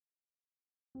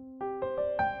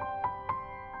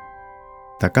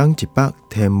逐天一百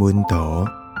天文图，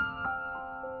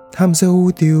探索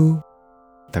宇宙。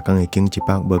逐天会经一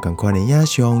百无同款的影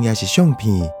像，也是相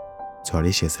片，带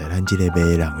你熟悉咱这个迷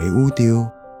人的宇宙。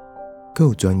更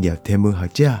有专业天文学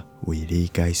者为你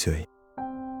解说。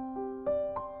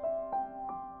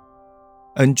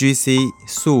NGC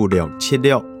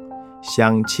 4676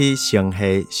双鼠星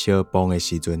系相碰的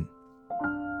时阵，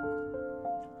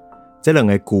这两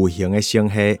个巨型的星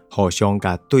系互相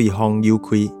甲对方扭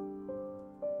开，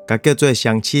甲叫做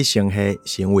双鼠星系，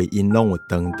是因为因拢有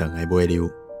长长的尾流，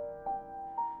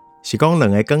是讲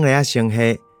两个光粒星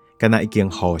系敢若已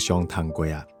经互相通过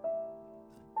啊，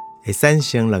会产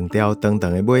生两条长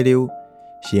长的尾流，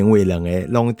是因为两个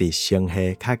拢伫星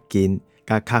系较近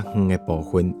甲较远的部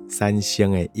分产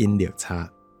生的引力差。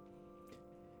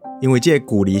因为这个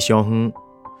距离相远，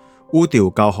宇宙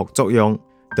交互作用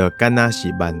就敢若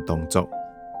是慢动作，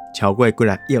超过几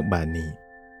亿万年。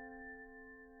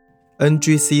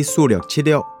NGC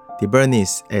 4676伫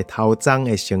Venus 的头鬃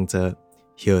的星座、后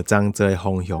鬃座的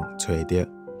方向找到，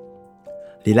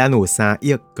离咱有3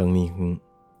亿光年远，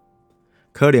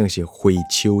可能是非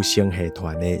洲星系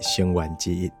团的成员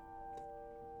之一。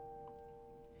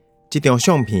这张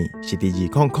相片是伫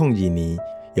2002年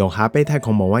用哈贝太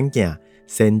空望远镜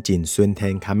先进巡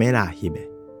天卡梅拉翕的。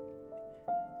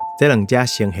这两只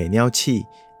星系鸟鼠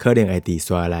可能会伫接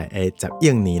下来的10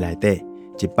亿年内底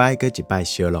一摆搁一摆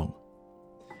相撞，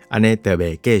安尼就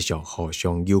袂继续互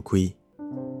相扭开，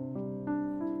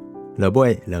落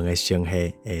尾两个星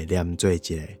系会连做一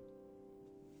个。